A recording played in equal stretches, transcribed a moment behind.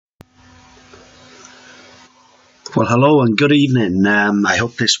Well, hello and good evening. I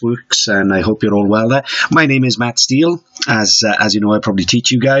hope this works and I hope you're all well there. My name is Matt Steele. As you know, I probably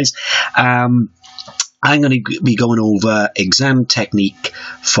teach you guys. I'm going to be going over exam technique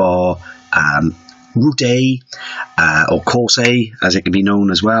for Route A, or Course A, as it can be known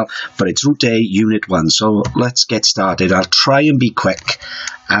as well. But it's Route A, Unit 1. So let's get started. I'll try and be quick.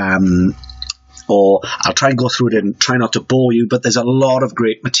 Or I'll try and go through it and try not to bore you, but there's a lot of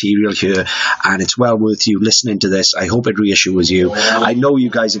great material here, and it's well worth you listening to this. I hope it reassures you. I know you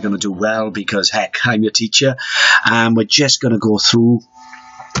guys are going to do well because, heck, I'm your teacher. We're just going to go through.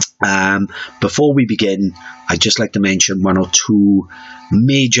 Before we begin, I'd just like to mention one or two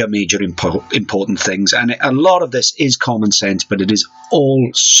major important things, and a lot of this is common sense, but it is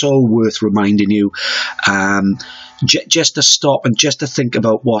all so worth reminding you just to stop and just to think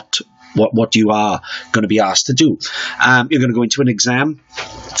about what you are going to be asked to do. You're going to go into an exam.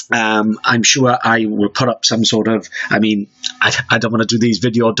 I'm sure I will put up some sort of, I don't want to do these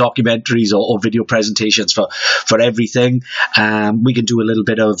video documentaries or video presentations for everything. We can do a little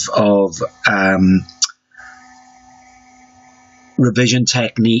bit of revision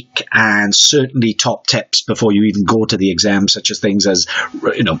technique and certainly top tips before you even go to the exam, such as things as,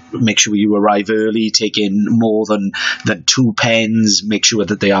 make sure you arrive early, take in more than 2 pens, make sure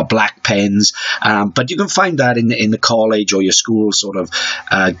that they are black pens. But you can find that in the college or your school sort of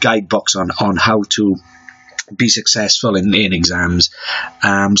guidebooks on how to be successful in exams.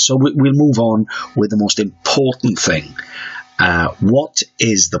 So we'll move on with the most important thing. What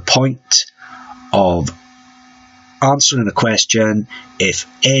is the point of answering a question if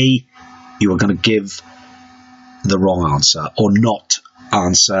A, you are going to give the wrong answer or not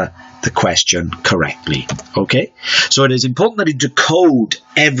answer the question correctly? Okay, so it is important that you decode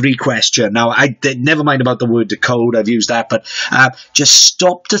every question. Now, never mind about the word decode, I've used that, but just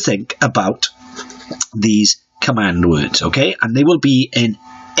stop to think about these command words, okay? And they will be in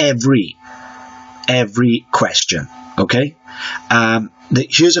every question, okay?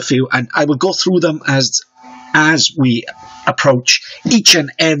 Here's a few, and I will go through them as we approach each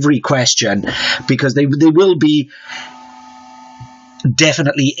and every question, because they will be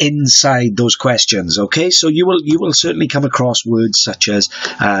definitely inside those questions, okay? So you will certainly come across words such as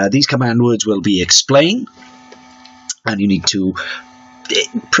these command words will be explain, and you need to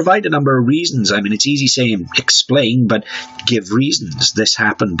provide a number of reasons. It's easy saying explain, but give reasons. This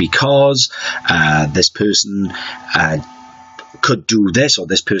happened because this person could do this, or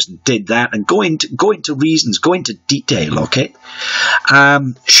this person did that, and go into reasons, go into detail, okay?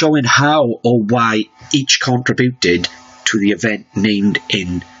 Showing how or why each contributed to the event named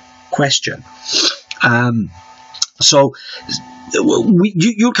in question. So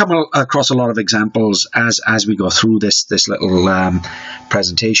you'll come across a lot of examples as we go through this little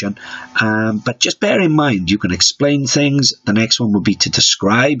presentation, but just bear in mind you can explain things. The next one will be to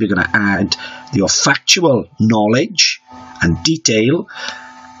describe. You're going to add your factual knowledge and detail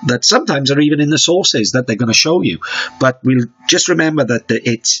that sometimes are even in the sources that they're going to show you. But we'll just remember that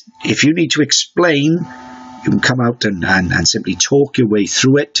if you need to explain, you can come out and simply talk your way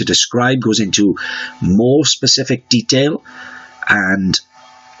through it. To describe goes into more specific detail, and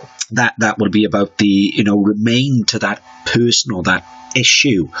that will be about the, remain to that person or that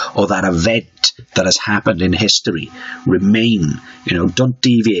issue or that event that has happened in history. Remain, don't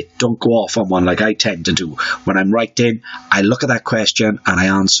deviate, don't go off on one like I tend to do. When I'm writing, I look at that question and I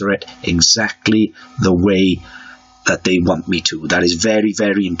answer it exactly the way that they want me to. That is very,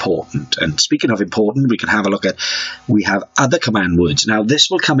 very important. And speaking of important, we have other command words. Now, this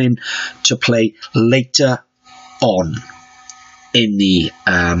will come in to play later on in the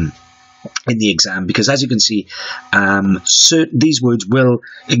exam, because as you can see, these words will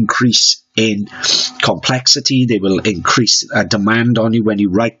increase in complexity. They will increase demand on you when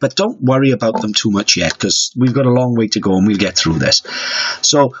you write, but don't worry about them too much yet, because we've got a long way to go and we'll get through this.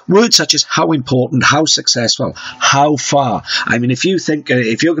 So words such as how important, how successful, how far. If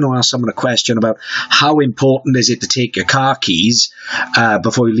you're going to ask someone a question about how important is it to take your car keys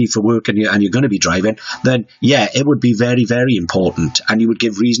before you leave for work and you're going to be driving, then yeah, it would be very, very important, and you would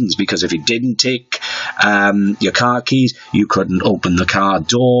give reasons, because if you didn't take your car keys, you couldn't open the car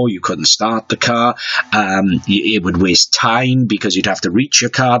door, you couldn't start the car, it would waste time because you'd have to reach your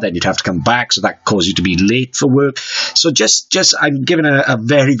car, then you'd have to come back, so that caused you to be late for work. So just I'm giving a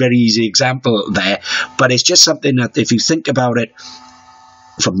very, very easy example there, but it's just something that if you think about it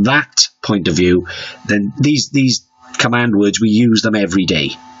from that point of view, then these command words, we use them every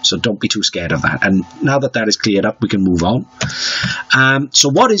day. So don't be too scared of that. And now that is cleared up, we can move on. So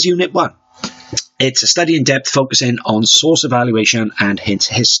what is Unit 1? It's a study in depth focusing on source evaluation and hence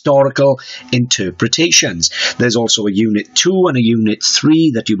historical interpretations. There's also a Unit 2 and a Unit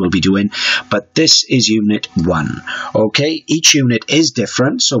 3 that you will be doing, but this is Unit 1. Okay, each unit is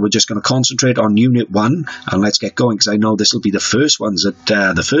different, so we're just going to concentrate on Unit 1, and let's get going, because I know this will be the first one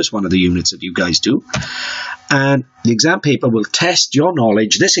of the units that you guys do. And the exam paper will test your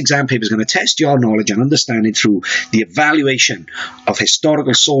knowledge. This exam paper is going to test your knowledge and understanding through the evaluation of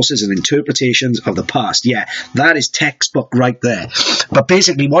historical sources and interpretations of the past. Yeah, that is textbook right there. But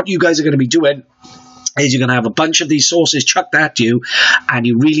basically what you guys are going to be doing is you're going to have a bunch of these sources chucked at you, and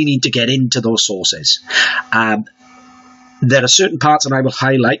you really need to get into those sources. There are certain parts, and I will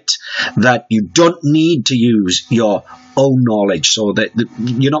highlight, that you don't need to use your own knowledge, so that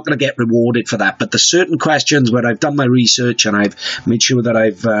you're not going to get rewarded for that. But there's certain questions where I've done my research and I've made sure that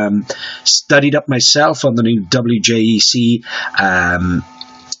I've studied up myself on the new WJEC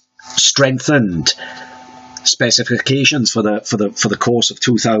strengthened specifications for the course of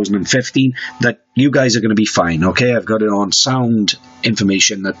 2015, that you guys are going to be fine. Okay, I've got it on sound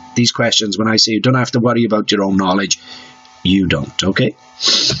information that these questions, when I say you don't have to worry about your own knowledge, you don't. Okay,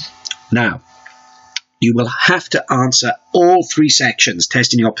 now you will have to answer all 3 sections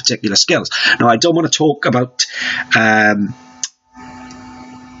testing your particular skills. Now, I don't want to talk about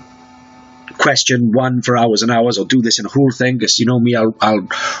question 1 for hours and hours, or do this in a whole thing, because you know me, I'll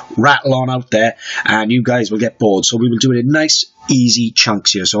rattle on out there and you guys will get bored. So we will do it in nice easy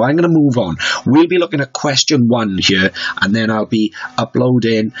chunks here. So I'm going to move on. We'll be looking at question 1 here, and then I'll be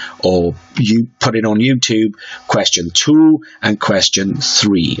uploading, or you put it on YouTube, question 2 and question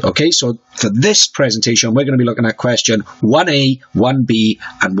 3. Okay, so for this presentation we're going to be looking at question 1A, 1B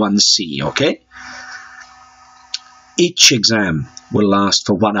and 1C. Okay, each exam will last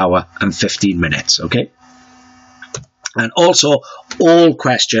for 1 hour and 15 minutes, okay? And also, all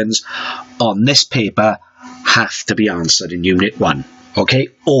questions on this paper have to be answered in Unit 1, okay?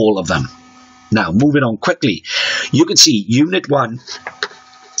 All of them. Now, moving on quickly, you can see Unit 1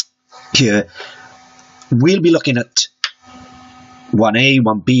 here, we'll be looking at 1A,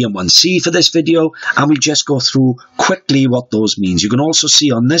 1B and 1C for this video, and we'll just go through quickly what those means. You can also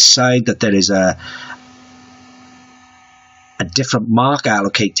see on this side that there is a different mark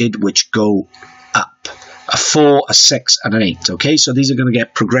allocated which go up. A 4, a 6 and an 8. Okay, so these are going to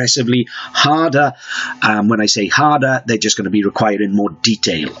get progressively harder. When I say harder, they're just going to be requiring more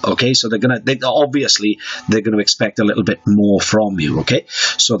detail. Okay, so obviously they're going to expect a little bit more from you. Okay,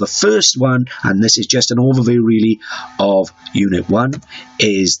 so the first one, and this is just an overview really of Unit 1,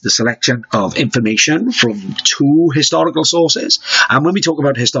 is the selection of information from 2 historical sources. And when we talk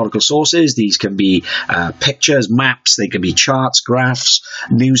about historical sources, these can be pictures, maps, they can be charts, graphs,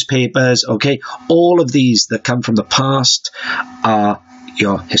 newspapers. Okay, all of these that come from the past are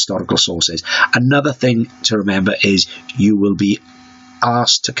your historical sources. Another thing to remember is you will be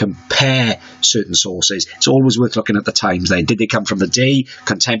asked to compare certain sources. It's always worth looking at the times then. Did they come from the day,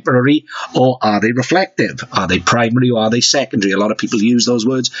 contemporary, or are they reflective? Are they primary or are they secondary? A lot of people use those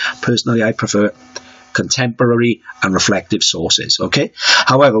words. Personally, I prefer contemporary and reflective sources. Okay.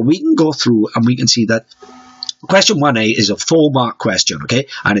 However, we can go through and we can see that question 1A is a 4-mark question, okay?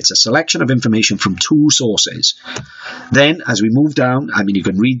 And it's a selection of information from 2 sources. Then, as we move down, I mean, you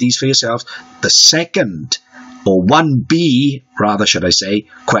can read these for yourselves. The second, or 1B, rather, should I say,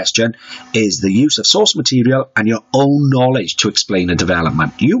 question is the use of source material and your own knowledge to explain a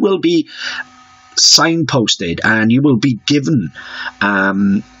development. You will be signposted and you will be given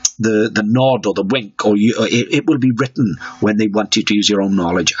the nod or the wink, or it will be written when they want you to use your own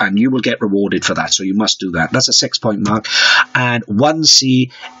knowledge, and you will get rewarded for that, so you must do that. That's a 6-point mark. And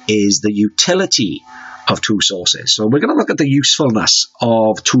 1C is the utility of 2 sources. So we're going to look at the usefulness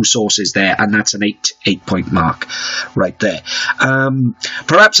of 2 sources there, and that's an 8-point mark right there.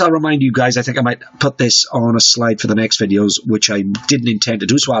 Perhaps I'll remind you guys, I think I might put this on a slide for the next videos, which I didn't intend to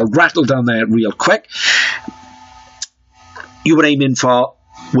do, so I'll rattle down there real quick. You were aiming for,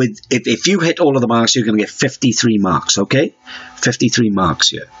 if you hit all of the marks, you're going to get 53 marks, okay? 53 marks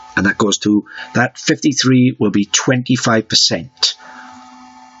here. And that goes to, that 53 will be 25%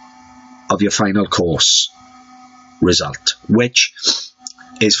 of your final course result, which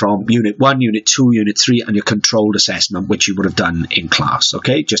is from Unit 1, Unit 2, Unit 3, and your controlled assessment, which you would have done in class,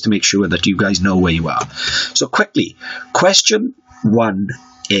 okay? Just to make sure that you guys know where you are. So quickly, question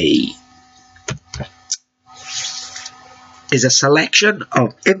 1A is a selection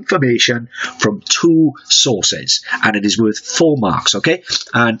of information from 2 sources, and it is worth 4 marks, okay?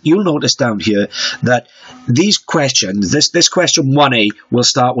 And you'll notice down here that these questions, this question 1A will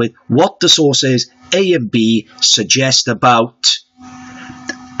start with what the sources A and B suggest about,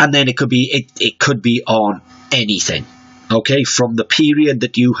 and then it could be on anything. Okay, from the period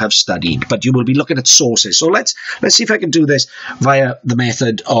that you have studied, but you will be looking at sources. So let's see if I can do this via the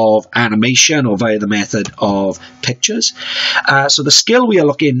method of animation or via the method of pictures. So the skill we are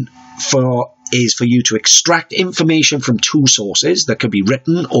looking for is for you to extract information from two sources that could be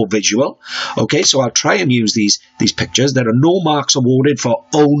written or visual. Okay, so I'll try and use these pictures. There are no marks awarded for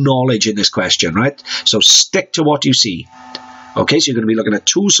own knowledge in this question, right? So stick to what you see. Okay, so you're going to be looking at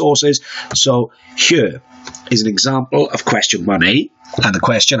two sources. So here is an example of question 1A, and the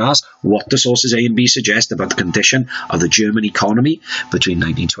question asks, what do sources A and B suggest about the condition of the German economy between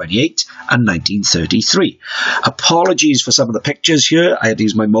 1928 and 1933? Apologies for some of the pictures here. I had to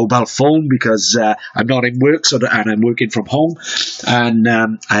use my mobile phone because I'm not in work, and I'm working from home, and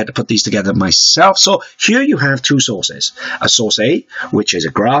I had to put these together myself. So here you have two sources. A source A, which is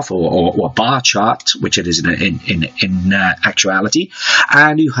a graph or bar chart, which it is in actuality,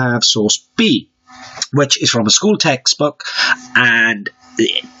 and you have source B, which is from a school textbook, and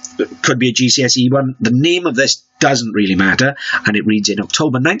it could be a GCSE one. The name of this doesn't really matter, and it reads, in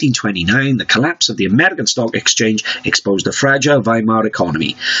October 1929, the collapse of the American Stock Exchange exposed a fragile Weimar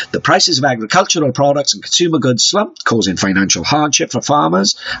economy. The prices of agricultural products and consumer goods slumped, causing financial hardship for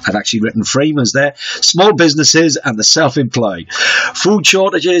farmers. I've actually written framers there. Small businesses and the self-employed. Food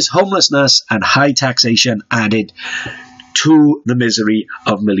shortages, homelessness, and high taxation added to the misery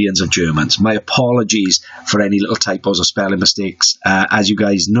of millions of Germans. My apologies for any little typos or spelling mistakes. As you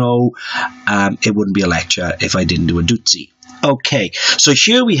guys know, it wouldn't be a lecture if I didn't do a dootsie. Okay, so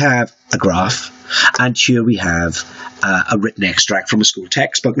here we have a graph, and here we have a written extract from a school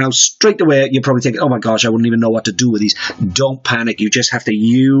textbook. Now, straight away, you're probably thinking, oh my gosh, I wouldn't even know what to do with these. Don't panic. You just have to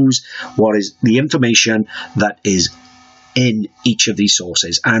use what is the information that is in each of these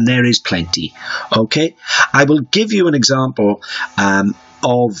sources, and there is plenty. Okay, I will give you an example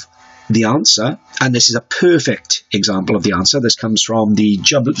of the answer, and this is a perfect example of the answer. This comes from the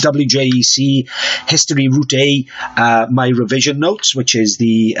WJEC History Route A, my revision notes, which is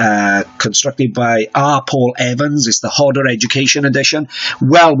the constructed by R. Paul Evans. It's the Hodder Education Edition.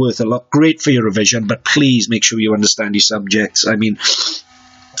 Well worth a look. Great for your revision, but please make sure you understand your subjects. I mean,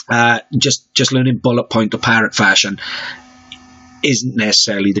 just learning bullet point or parrot fashion isn't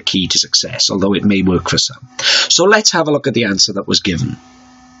necessarily the key to success, although it may work for some. So let's have a look at the answer that was given.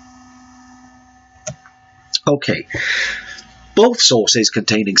 Okay. Both sources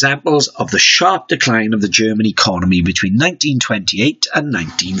contain examples of the sharp decline of the German economy between 1928 and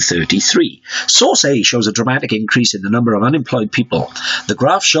 1933. Source A shows a dramatic increase in the number of unemployed people. The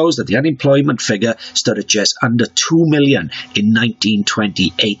graph shows that the unemployment figure stood at just under 2 million in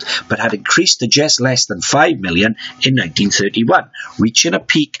 1928, but had increased to just less than 5 million in 1931, reaching a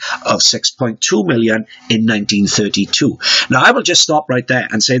peak of 6.2 million in 1932. Now, I will just stop right there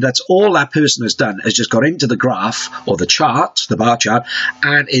and say that's all that person has done, is just got into the graph or the chart, the bar chart,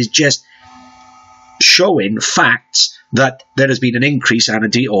 and is just showing facts that there has been an increase and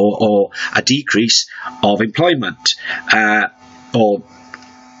or a decrease of employment, there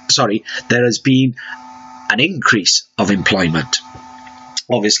has been an increase of employment,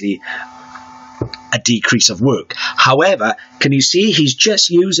 obviously a decrease of work. However, can you see he's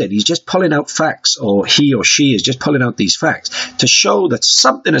just pulling out facts, or he or she is just pulling out these facts to show that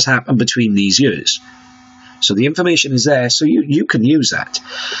something has happened between these years. So the information is there, so you can use that.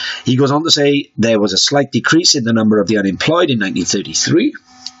 He goes on to say there was a slight decrease in the number of the unemployed in 1933,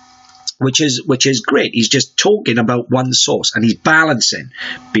 which is great. He's just talking about one source, and he's balancing,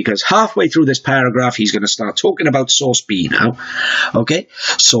 because halfway through this paragraph he's going to start talking about source B now. Okay,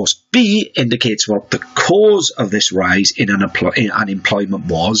 source B indicates what the cause of this rise in unemployment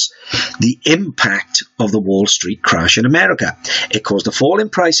was: the impact of the Wall Street crash in America. It caused a fall in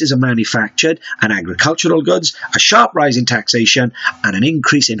prices of manufactured and agricultural goods, a sharp rise in taxation, and an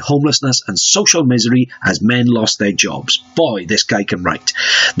increase in homelessness and social misery as men lost their jobs. Boy, this guy can write.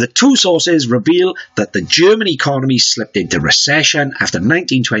 The two sources reveal that the German economy slipped into recession after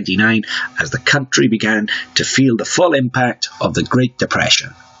 1929 as the country began to feel the full impact of the Great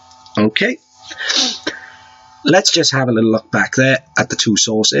Depression. Okay, let's just have a little look back there at the two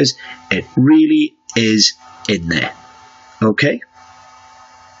sources. It really is in there. Okay,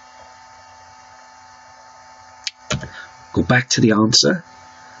 go back to the answer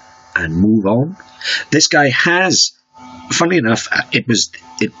and move on. This guy has, funny enough,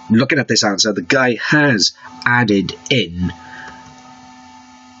 looking at this answer, the guy has added in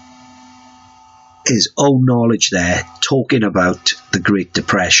his own knowledge there, talking about the Great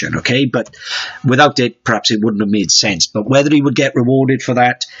Depression, okay? But without it, perhaps it wouldn't have made sense. But whether he would get rewarded for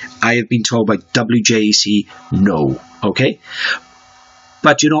that, I have been told by WJEC, no, okay?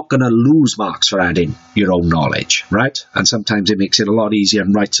 but you're not going to lose marks for adding your own knowledge, right? And sometimes it makes it a lot easier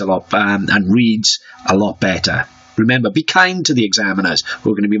and writes a lot and reads a lot better. Remember, be kind to the examiners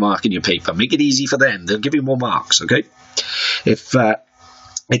who are going to be marking your paper. Make it easy for them. They'll give you more marks, okay? If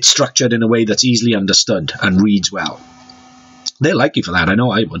it's structured in a way that's easily understood and reads well. They'll like you for that. I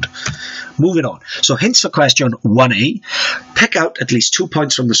know I would. Moving on. So hints for question 1A. Pick out at least 2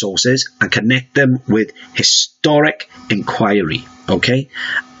 points from the sources and connect them with historic inquiry. Okay?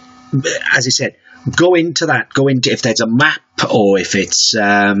 As I said, go into that. Go into if there's a map or if it's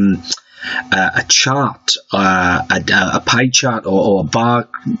a chart, a pie chart or a bar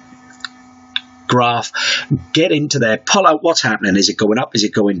graph, get into there, pull out what's happening. Is it going up? Is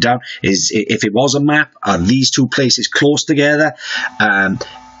it going down? If it was a map, are these two places close together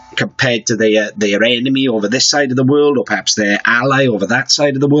compared to their enemy over this side of the world, or perhaps their ally over that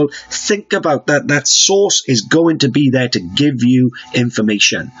side of the world? Think about that. That source is going to be there to give you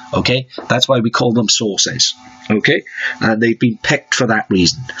information. Okay, that's why we call them sources. Okay, and they've been picked for that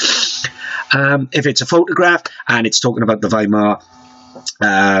reason. If it's a photograph and it's talking about the Weimar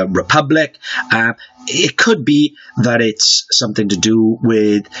Republic, it could be that it's something to do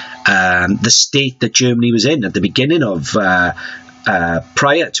with the state that Germany was in at the beginning of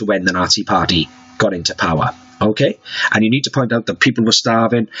prior to when the Nazi Party got into power. Okay, and you need to point out that people were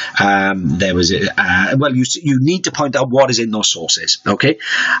starving. There was well, you need to point out what is in those sources. Okay,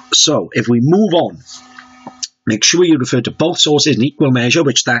 so if we move on, make sure you refer to both sources in equal measure,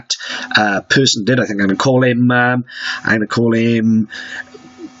 which that person did. I think I'm going to call him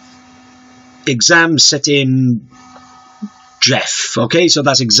exam sitting Jeff. Okay, so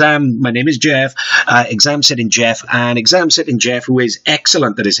that's my name is Jeff, exam sitting Jeff, and exam sitting Jeff, who is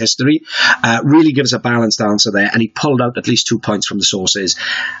excellent at his history, really gives a balanced answer there, and he pulled out at least 2 points from the sources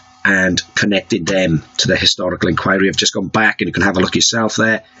and connected them to the historical inquiry. I've just gone back and you can have a look yourself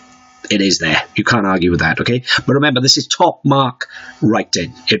there. It is there. You can't argue with that, okay? But remember, this is top mark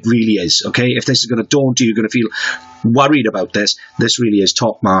writing. It really is, okay? If this is going to daunt you, you're going to feel worried about this. This really is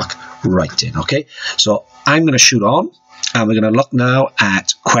top mark writing, okay? So I'm going to shoot on, and we're going to look now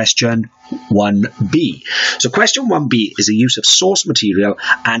at question 1B. So question 1B is the use of source material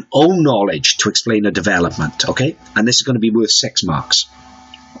and own knowledge to explain a development, okay? And this is going to be worth 6 marks.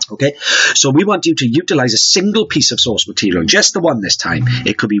 Okay, so we want you to utilize a single piece of source material, just the one this time.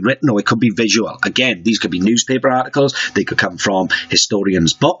 It could be written or it could be visual. Again, these could be newspaper articles. They could come from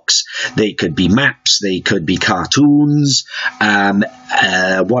historians' books. They could be maps. They could be cartoons.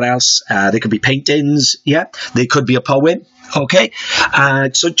 What else? They could be paintings. Yeah, they could be a poem. Okay,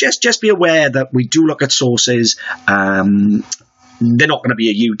 so just be aware that we do look at sources. They're not going to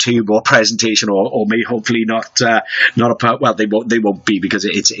be a YouTube or presentation, or may hopefully not a well, they won't be because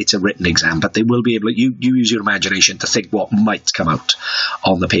it's a written exam, but they will be able to. You use your imagination to think what might come out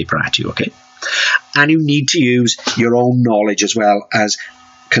on the paper at you, okay? And you need to use your own knowledge as well as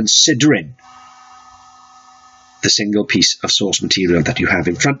considering the single piece of source material that you have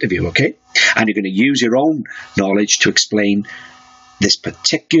in front of you, okay? And you're going to use your own knowledge to explain this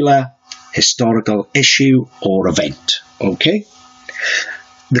particular historical issue or event, okay?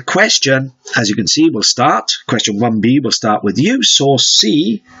 The question, as you can see, will start, question 1B will start with use source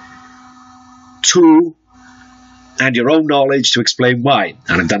C to and your own knowledge to explain why.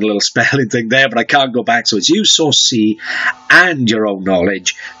 And I've done a little spelling thing there, but I can't go back. So it's use source C and your own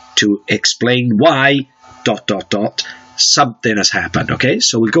knowledge to explain why ... something has happened, okay?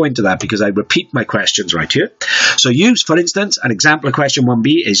 So we'll go into that because I repeat my questions right here. So use, for instance, an example of question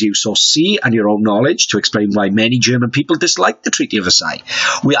 1B is use source C and your own knowledge to explain why many German people disliked the Treaty of Versailles.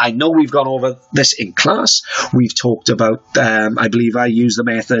 I know we've gone over this in class. We've talked about, I believe I used the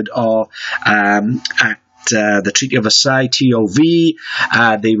method of, the Treaty of Versailles, TOV,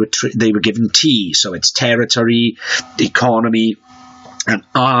 they were given T, so it's territory, economy, and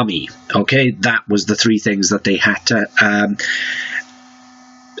army, okay? That was the 3 things that they had to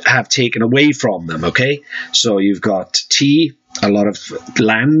have taken away from them, okay? So you've got T, a lot of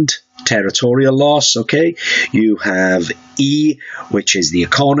land, territorial loss, okay? You have E, which is the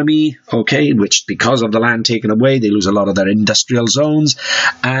economy, okay? Which, because of the land taken away, they lose a lot of their industrial zones.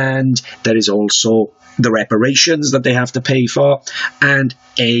 And there is also the reparations that they have to pay for. And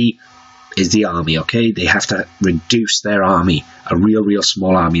A is the army, okay? They have to reduce their army, a real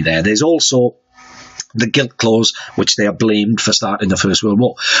small army there. There's also the guilt clause, which they are blamed for starting the First World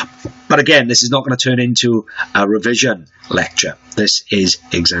War. But again, this is not going to turn into a revision lecture. This is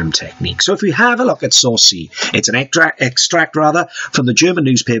exam technique. So if we have a look at source C, it's an extract from the German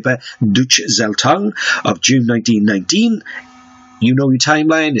newspaper Deutsche Zeitung of June 1919. you know your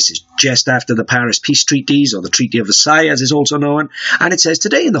timeline. This is just after the Paris Peace Treaties, or the Treaty of Versailles, as it's also known. And it says,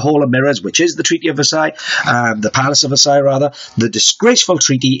 today in the Hall of Mirrors, which is the Treaty of Versailles, the Palace of Versailles, rather, the disgraceful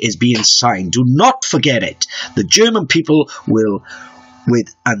treaty is being signed. Do not forget it. The German people will,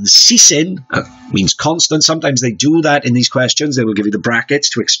 with unceasing, means constant. Sometimes they do that in these questions. They will give you the brackets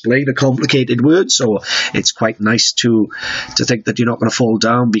to explain a complicated word, so it's quite nice to think that you're not going to fall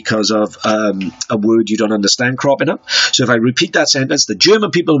down because of a word you don't understand cropping up. So if I repeat that sentence, the German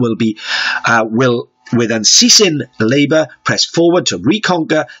people will with unceasing labour press forward to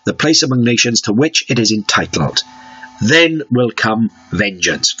reconquer the place among nations to which it is entitled. Then will come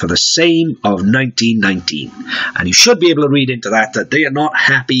vengeance for the same of 1919. And you should be able to read into that they are not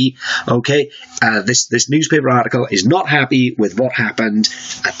happy, okay? This newspaper article is not happy with what happened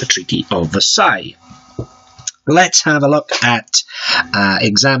at the Treaty of Versailles. Let's have a look at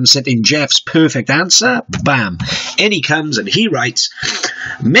exam sitting Jeff's perfect answer. Bam. In he comes and he writes,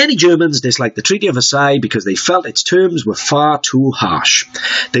 many Germans disliked the Treaty of Versailles because they felt its terms were far too harsh.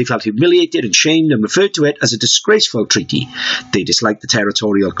 They felt humiliated and shamed and referred to it as a disgraceful treaty. They disliked the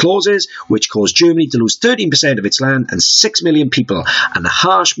territorial clauses, which caused Germany to lose 13% of its land and 6 million people, and the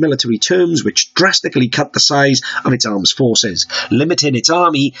harsh military terms which drastically cut the size of its armed forces, limiting its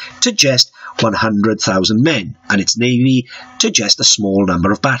army to just 100,000 men and its navy to just a small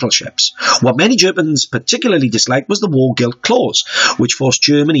number of battleships. What many Germans particularly disliked was the war guilt clause, which forced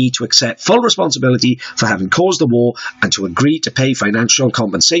Germany to accept full responsibility for having caused the war and to agree to pay financial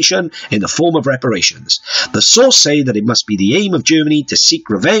compensation in the form of reparations. The source say that it must be the aim of Germany to seek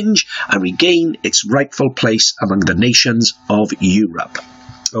revenge and regain its rightful place among the nations of Europe.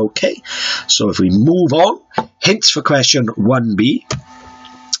 Okay, so if we move on, hints for question 1B.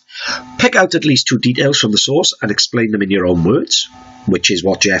 Pick out at least 2 details from the source and explain them in your own words, which is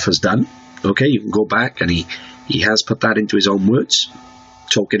what Jeff has done. Okay, you can go back and he has put that into his own words,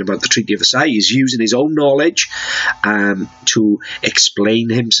 talking about the Treaty of Versailles. He's using his own knowledge to explain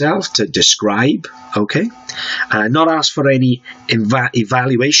himself, to describe, okay? Not asked for any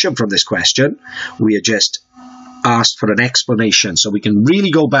evaluation from this question. We are just asked for an explanation, so we can really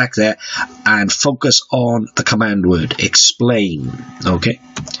go back there and focus on the command word, explain, okay?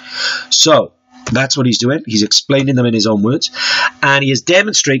 So that's what he's doing. He's explaining them in his own words, and he has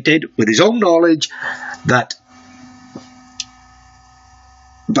demonstrated with his own knowledge that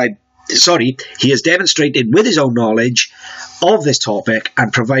he has demonstrated with his own knowledge of this topic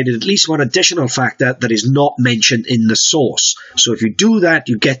and provided at least one additional factor that is not mentioned in the source. So if you do that,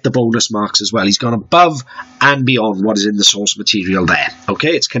 you get the bonus marks as well. He's gone above and beyond what is in the source material there.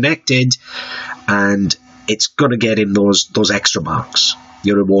 Okay, it's connected and it's going to get him those extra marks.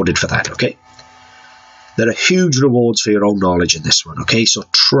 You're rewarded for that, okay? There are huge rewards for your own knowledge in this one, okay? So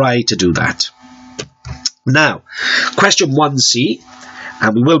try to do that. Now, question 1C.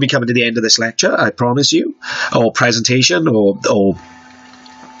 And we will be coming to the end of this lecture, I promise you, or presentation, or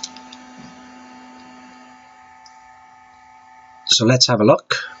so let's have a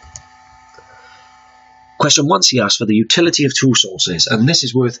look. Question 1C asks for the utility of 2 sources, and this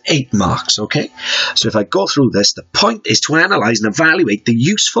is worth 8 marks, okay? So if I go through this, the point is to analyse and evaluate the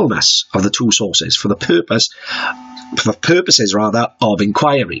usefulness of the 2 sources for purposes of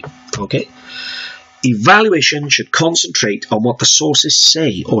inquiry, okay? Evaluation should concentrate on what the sources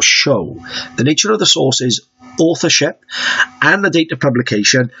say or show, the nature of the source's authorship and the date of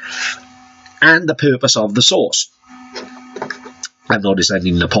publication and the purpose of the source. I've noticed I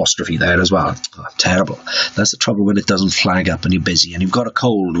need an apostrophe there as well. Oh, terrible. That's the trouble when it doesn't flag up and you're busy and you've got a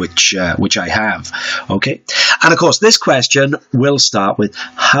cold, which I have. Okay, and of course this question will start with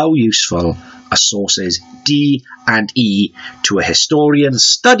how useful are sources D and E to a historian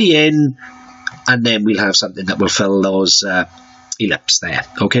studying. And then we'll have something that will fill those ellipses there,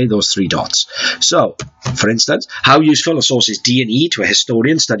 okay, those 3 dots. So, for instance, how useful are sources D and E to a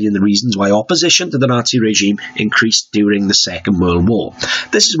historian studying the reasons why opposition to the Nazi regime increased during the Second World War?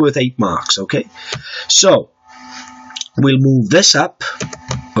 This is worth 8 marks, okay? So, we'll move this up,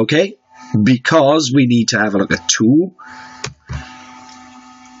 okay, because we need to have a look at 2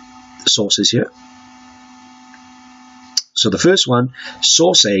 sources here. So the first one,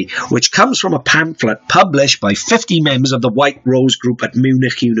 Source A, which comes from a pamphlet published by 50 members of the White Rose Group at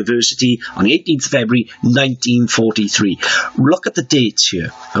Munich University on the 18th of February 1943. Look at the dates here,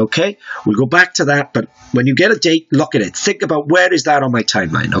 okay? We'll go back to that, but when you get a date, look at it. Think about where is that on my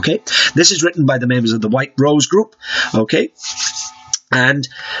timeline, okay? This is written by the members of the White Rose Group, okay? And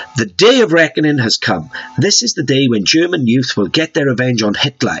the day of reckoning has come. This is the day when German youth will get their revenge on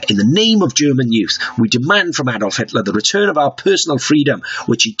Hitler. In the name of German youth, we demand from Adolf Hitler the return of our personal freedom,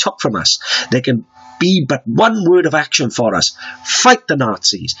 which he took from us. There can be but one word of action for us. Fight the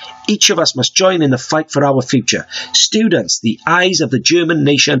Nazis. Each of us must join in the fight for our future. Students, the eyes of the German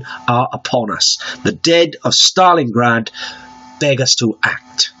nation are upon us. The dead of Stalingrad beg us to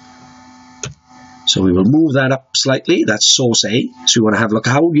act. So we will move that up slightly. That's source A. So we want to have a look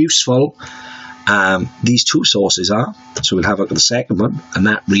at how useful these two sources are. So we'll have a look at the second one, and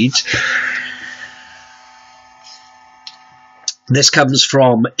that reads, this comes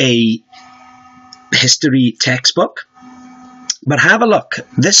from a history textbook, but have a look.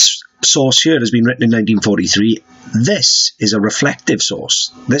 This source here has been written in 1943. This is a reflective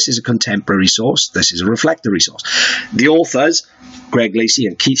source. This is a contemporary source. This is a reflectory source. The authors, Greg Lacey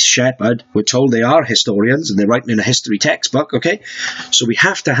and Keith Shepard, were told they are historians and they're writing in a history textbook, okay? So we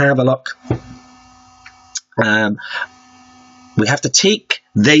have to have a look. We have to take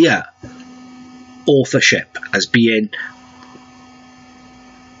their authorship as being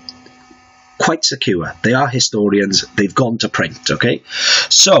quite secure. They are historians. They've gone to print, okay?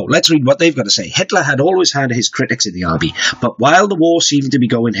 So let's read what they've got to say. Hitler had always had his critics in the army, but while the war seemed to be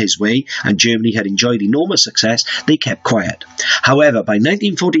going his way and Germany had enjoyed enormous success, they kept quiet. However, by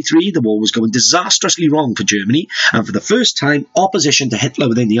 1943, the war was going disastrously wrong for Germany, and for the first time, opposition to Hitler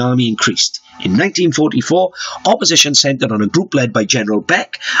within the army increased. In 1944, opposition centred on a group led by General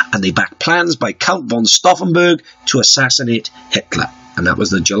Beck, and they backed plans by Count von Stauffenberg to assassinate Hitler. And that was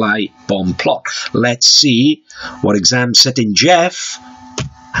the July bomb plot. Let's see what exam sitting Jeff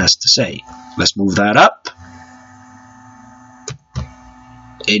has to say. Let's move that up.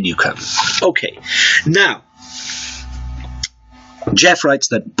 In you come. Okay. Now, Jeff writes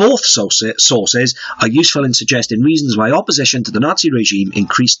that both sources are useful in suggesting reasons why opposition to the Nazi regime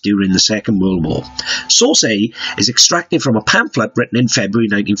increased during the Second World War. Source A is extracted from a pamphlet written in February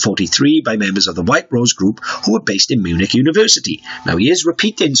 1943 by members of the White Rose Group who were based in Munich University. Now, he is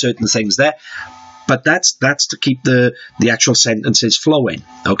repeating certain things there, but that's to keep the actual sentences flowing.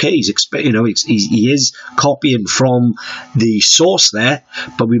 Okay, he is copying from the source there,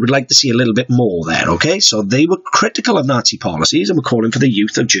 but we would like to see a little bit more there. Okay, so they were critical of Nazi policies and were calling for the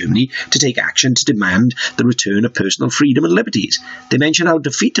youth of Germany to take action to demand the return of personal freedom and liberties. They mention how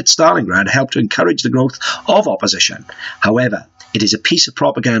defeat at Stalingrad helped to encourage the growth of opposition. However, it is a piece of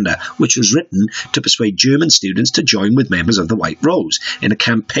propaganda which was written to persuade German students to join with members of the White Rose in a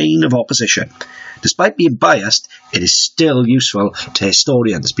campaign of opposition. Despite being biased, it is still useful to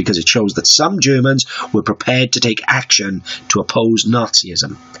historians because it shows that some Germans were prepared to take action to oppose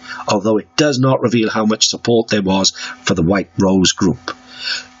Nazism, although it does not reveal how much support there was for the White Rose Group.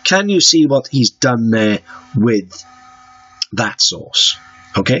 Can you see what he's done there with that source?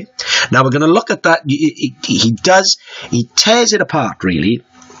 Okay, now we're going to look at that. He tears it apart really,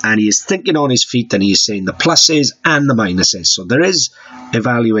 and he is thinking on his feet, and he is saying the pluses and the minuses. So there is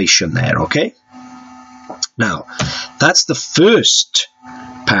evaluation there, okay? Now, that's the first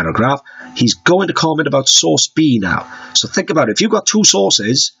paragraph. He's going to comment about source B now. So think about it. If you've got two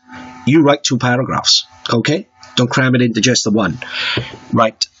sources, you write two paragraphs, okay? Don't cram it into just the one.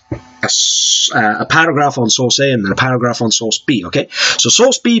 Write a paragraph on source A and then a paragraph on source B, okay? So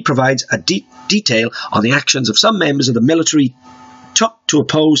source B provides a detail on the actions of some members of the military took to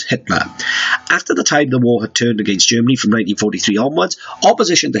oppose Hitler. After the time the war had turned against Germany from 1943 onwards,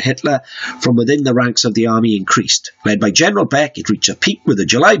 opposition to Hitler from within the ranks of the army increased. Led by General Beck, it reached a peak with the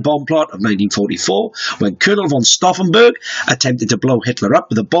July bomb plot of 1944, when Colonel von Stauffenberg attempted to blow Hitler up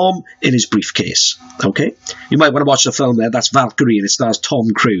with a bomb in his briefcase. Okay? You might want to watch the film there. That's Valkyrie, and it stars Tom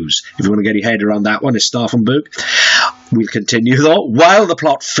Cruise. If you want to get your head around that one, it's Stauffenberg. We'll continue though. While the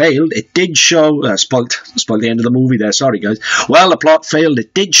plot failed, it did show... spoiled the end of the movie there, sorry guys. While the plot failed,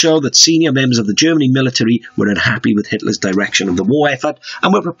 it did show that senior members of the German military were unhappy with Hitler's direction of the war effort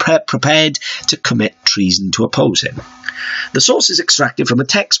and were prepared to commit treason to oppose him. The source is extracted from a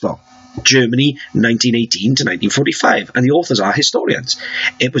textbook, Germany 1918 to 1945, and the authors are historians.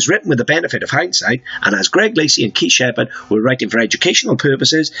 It was written with the benefit of hindsight, and as Greg Lacey and Keith Shepard were writing for educational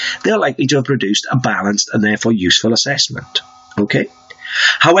purposes, they are likely to have produced a balanced and therefore useful assessment. Okay?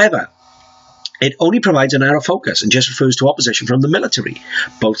 However, it only provides a narrow focus and just refers to opposition from the military.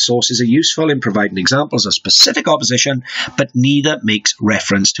 Both sources are useful in providing examples of specific opposition, but neither makes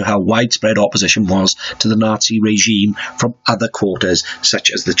reference to how widespread opposition was to the Nazi regime from other quarters,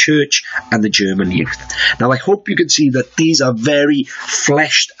 such as the church and the German youth. Now, I hope you can see that these are very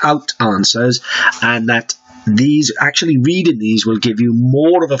fleshed out answers, and that actually reading these will give you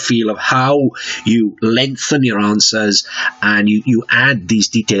more of a feel of how you lengthen your answers and you add these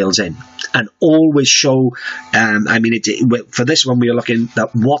details in. And always show, for this one we are looking at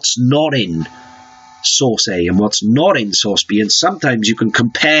what's not in source A and what's not in source B, and sometimes you can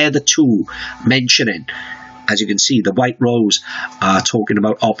compare the two, mentioning, as you can see, the white rows are talking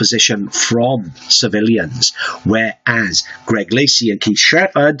about opposition from civilians, whereas Greg Lacey and Keith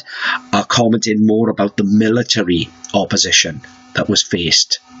Shepherd are commenting more about the military opposition that was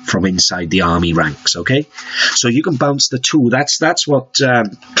faced from inside the army ranks. Okay, so you can bounce the two. That's what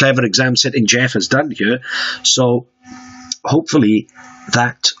Clever Exam Sitting Jeff has done here. So hopefully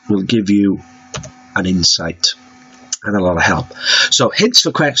that will give you an insight and a lot of help. So hints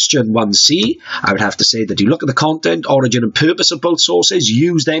for question 1C, I would have to say that you look at the content, origin and purpose of both sources,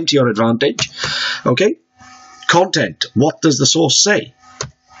 use them to your advantage. Okay, content, what does the source say?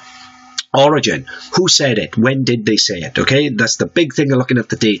 Origin, who said it? When did they say it? Okay, that's the big thing of looking at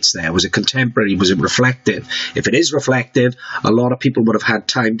the dates there. Was it contemporary? Was it reflective? If it is reflective, a lot of people would have had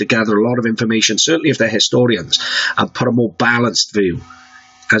time to gather a lot of information, certainly if they're historians, and put a more balanced view.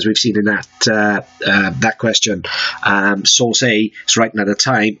 As we've seen in that question, source A is writing at a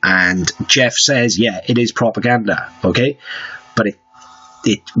time, and Jeff says, yeah, it is propaganda, okay? But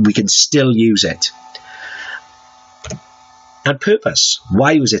we can still use it. And purpose,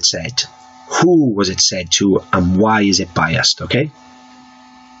 why was it said? Who was it said to, and why is it biased, okay?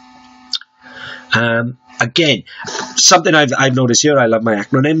 Again, something I've noticed here, I love my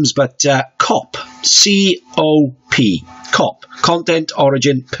acronyms, but COP, C-O-P, COP, content,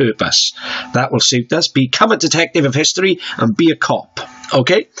 origin, purpose. That will suit us. Become a detective of history and be a cop,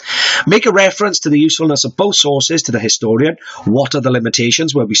 okay? Make a reference to the usefulness of both sources to the historian. What are the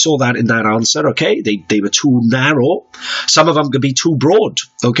limitations? Well, we saw that in that answer, okay? They were too narrow. Some of them could be too broad,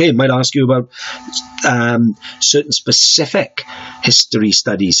 okay? It might ask you about certain specific history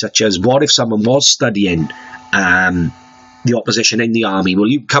studies, such as what if someone was studying the opposition in the army? Well,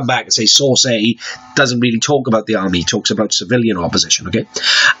 you come back and say source A doesn't really talk about the army, it talks about civilian opposition, okay?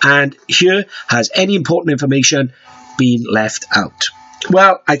 And here, has any important information been left out?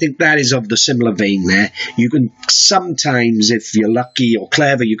 Well, I think that is of the similar vein there. You can sometimes, if you're lucky or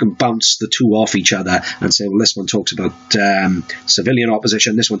clever, you can bounce the two off each other and say, well, this one talks about civilian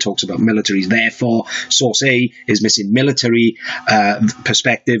opposition, this one talks about military, therefore source A is missing military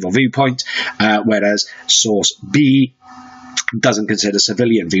perspective or viewpoint, whereas source B doesn't consider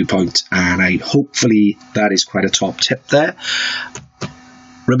civilian viewpoint, and hopefully that is quite a top tip there.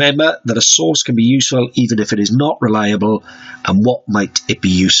 Remember that a source can be useful even if it is not reliable, and what might it be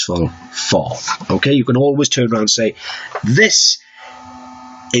useful for? Okay, you can always turn around and say, this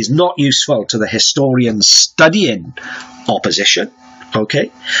is not useful to the historian studying opposition,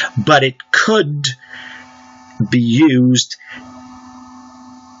 okay, but it could be used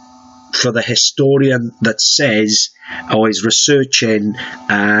for the historian that says or is researching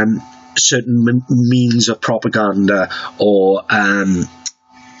certain means of propaganda, or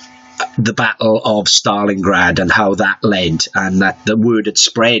the Battle of Stalingrad and how that led, and that the word had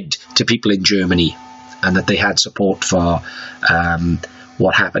spread to people in Germany and that they had support for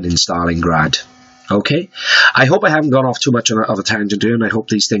what happened in Stalingrad. Okay, I hope I haven't gone off too much of a tangent here, and I hope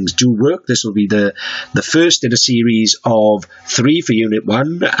these things do work. This will be the first in a series of 3 for Unit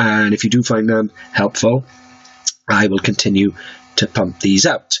 1, and if you do find them helpful, I will continue to pump these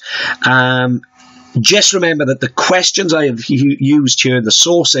out. Just remember that the questions I have used here, the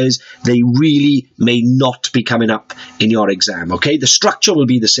sources, they really may not be coming up in your exam, okay? The structure will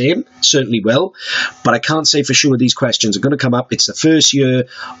be the same, certainly will, but I can't say for sure these questions are going to come up. It's the first year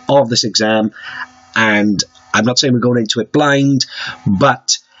of this exam, and I'm not saying we're going into it blind,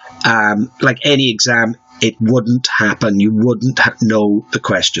 but like any exam, it wouldn't happen. You wouldn't know the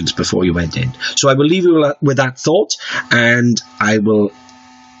questions before you went in. So I will leave you with that thought, and I will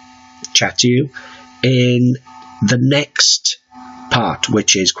chat to you in the next part,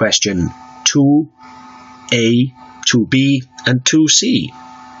 which is question 2A, 2B, and 2C.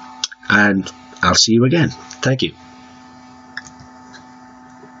 And I'll see you again. Thank you.